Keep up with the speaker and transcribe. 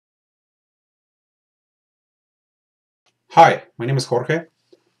Hi, my name is Jorge.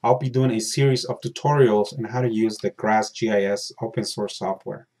 I'll be doing a series of tutorials on how to use the GRASS GIS open source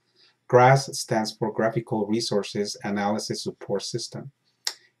software. GRASS stands for Graphical Resources Analysis Support System,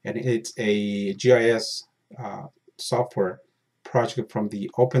 and it's a GIS software project from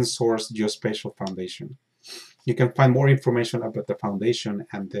the Open Source Geospatial Foundation. You can find more information about the foundation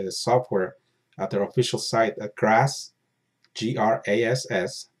and the software at their official site at grass, GRASS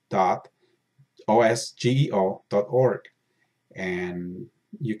osgeo.org, and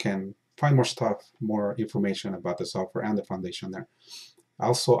you can find more information about the software and the foundation there.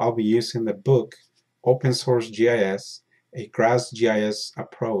 Also, I'll be using the book Open Source GIS, a GRASS GIS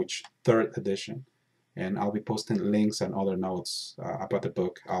Approach 3rd edition, and I'll be posting links and other notes about the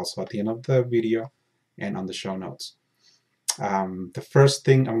book also at the end of the video and on the show notes. The first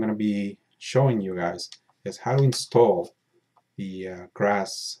thing I'm going to be showing you guys is how to install the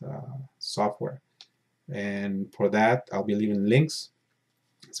GRASS software, and for that I'll be leaving links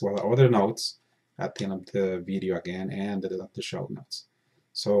as well as other notes at the end of the video again and the show notes.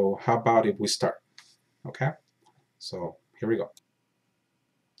 So how about if we start? Okay, so here we go.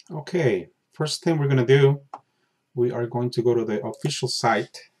 Okay, first thing we're going to do, we are going to go to the official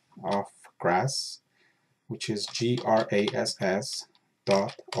site of GRASS, which is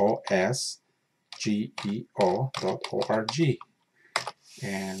grass.osgeo.org,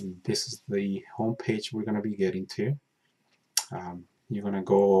 and this is the home page we're going to be getting to. You're going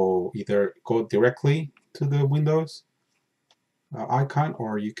to either go directly to the Windows icon,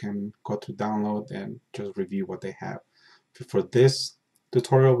 or you can go to download and just review what they have. For this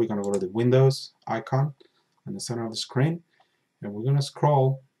tutorial, we're going to go to the Windows icon in the center of the screen, and we're going to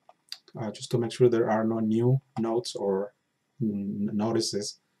scroll just to make sure there are no new notes or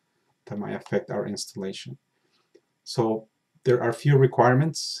notices that might affect our installation. So there are a few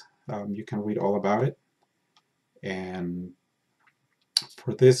requirements. You can read all about it, and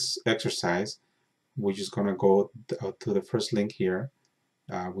for this exercise we're just going to go to the first link here.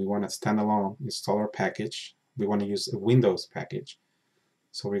 We want a standalone installer package. We want to use a Windows package,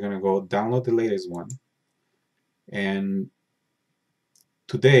 so we're going to go download the latest one, and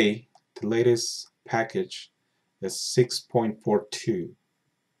today the latest package is 6.42,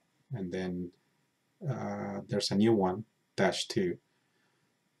 and then there's a new one, -2,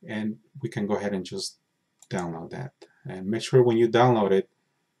 and we can go ahead and just download that. And make sure when you download it,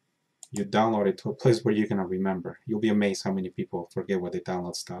 you download it to a place where you're going to remember. You'll be amazed how many people forget what they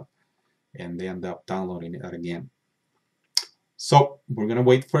download stuff and they end up downloading it again. So we're going to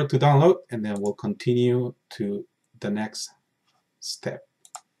wait for it to download, and then we'll continue to the next step.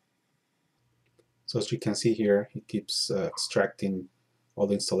 So as you can see here, it keeps extracting all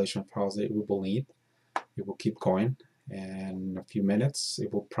the installation files that we will need. It will keep going, and in a few minutes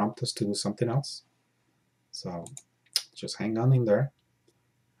it will prompt us to do something else. So just hang on in there.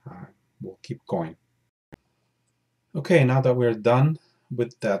 We'll keep going. Okay, now that we're done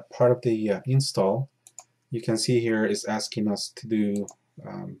with that part of the install, you can see here is asking us to do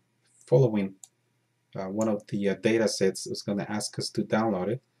following one of the data sets. Is going to ask us to download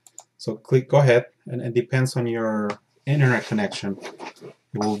it. So go ahead, and it depends on your internet connection.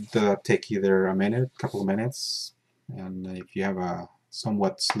 It will take either a minute, a couple of minutes, and if you have a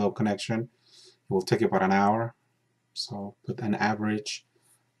somewhat slow connection, it will take about an hour. So with an average,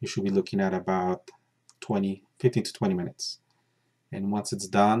 you should be looking at about 15 to 20 minutes. And once it's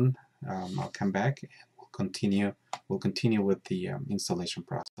done, I'll come back and we'll continue with the installation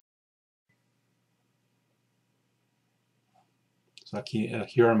process. So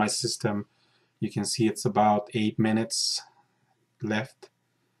here on my system, you can see it's about 8 minutes left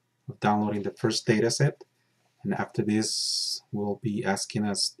of downloading the first data set, and after this it will be asking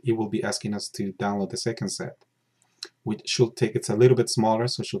us to download the second set, which should take, it's a little bit smaller,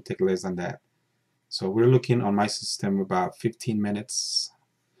 so it should take less than that. So we're looking on my system about 15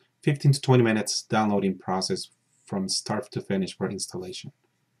 to 20 minutes downloading process from start to finish for installation.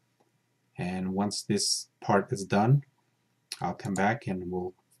 And once this part is done, I'll come back and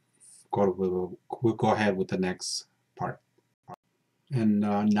we'll go ahead with the next part. And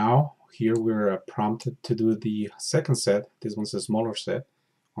now here we're prompted to do the second set. This one's a smaller set,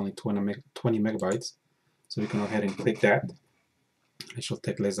 only 20 megabytes. So you can go ahead and click that. It should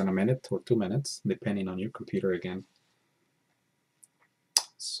take less than a minute or 2 minutes, depending on your computer again.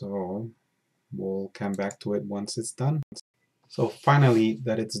 So we'll come back to it once it's done. So finally,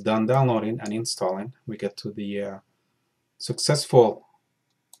 that it's done downloading and installing, we get to the successful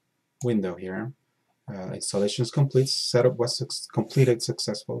window here. Installation is complete. Setup was completed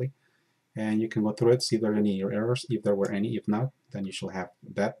successfully, and you can go through it, see if there are any errors, if there were any. If not, then you should have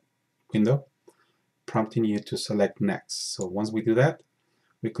that window. prompting you to select next. So once we do that,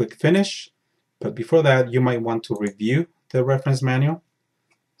 we click finish. But before that, you might want to review the reference manual.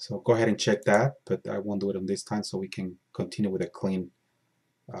 So go ahead and check that, but I won't do it on this time so we can continue with a clean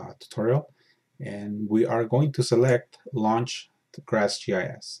tutorial. And we are going to select launch the GRASS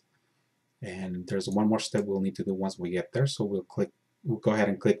GIS. And there's one more step we'll need to do once we get there. So we'll go ahead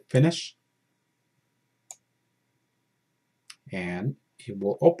and click finish. And it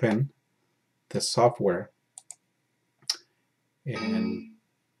will open the software. And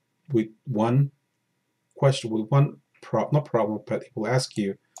with one question, no problem, but it will ask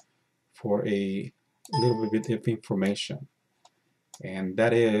you for a little bit of information. And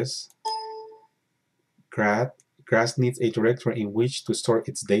that is GRASS needs a directory in which to store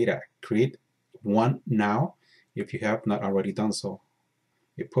its data. Create one now if you have not already done so.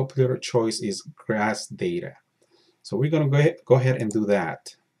 A popular choice is GRASS data. So we're going to go ahead and do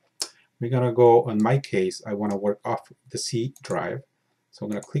that. We're going to go, in my case, I want to work off the C drive. So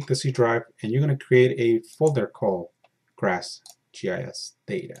I'm going to click the C drive, and you're going to create a folder called GRASS GIS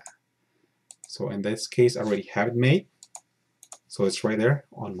data. So in this case, I already have it made. So it's right there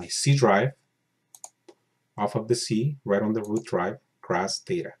on my C drive, off of the C, right on the root drive, GRASS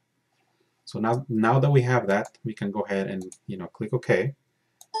data. So now that we have that, we can go ahead and click OK,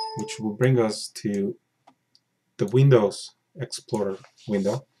 which will bring us to the Windows Explorer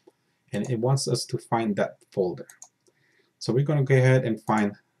window, and it wants us to find that folder. So we're going to go ahead and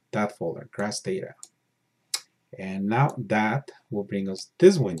find that folder, GRASS data. And now that will bring us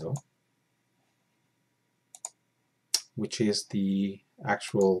this window, which is the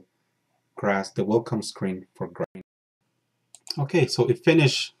actual GRASS, the welcome screen for GRASS. Okay, so it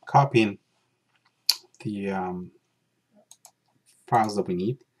finished copying the files that we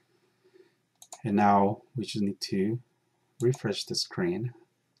need. And now we just need to refresh the screen.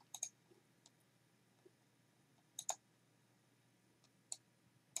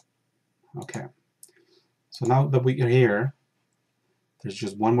 Okay, so now that we are here, there's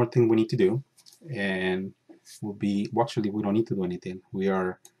just one more thing we need to do, and well, actually we don't need to do anything. We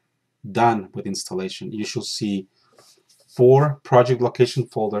are done with installation. You should see 4 project location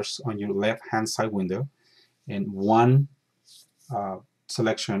folders on your left hand side window and 1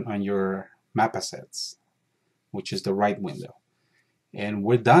 selection on your map assets, which is the right window. And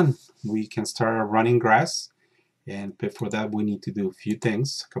we're done. We can start running GRASS, and before that we need to do a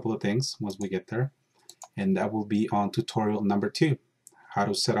couple of things once we get there, and that will be on tutorial number 2, how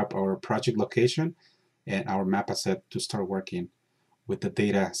to set up our project location and our map asset to start working with the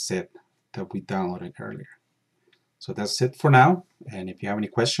data set that we downloaded earlier. So that's it for now, and if you have any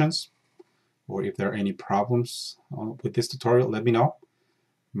questions or if there are any problems with this tutorial, let me know.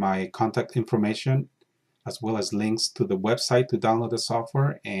 My contact information as well as links to the website to download the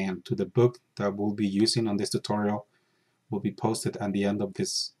software and to the book that we'll be using on this tutorial will be posted at the end of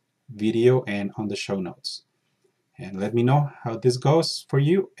this video and on the show notes. And let me know how this goes for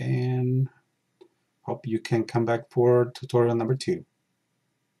you, and hope you can come back for tutorial number 2.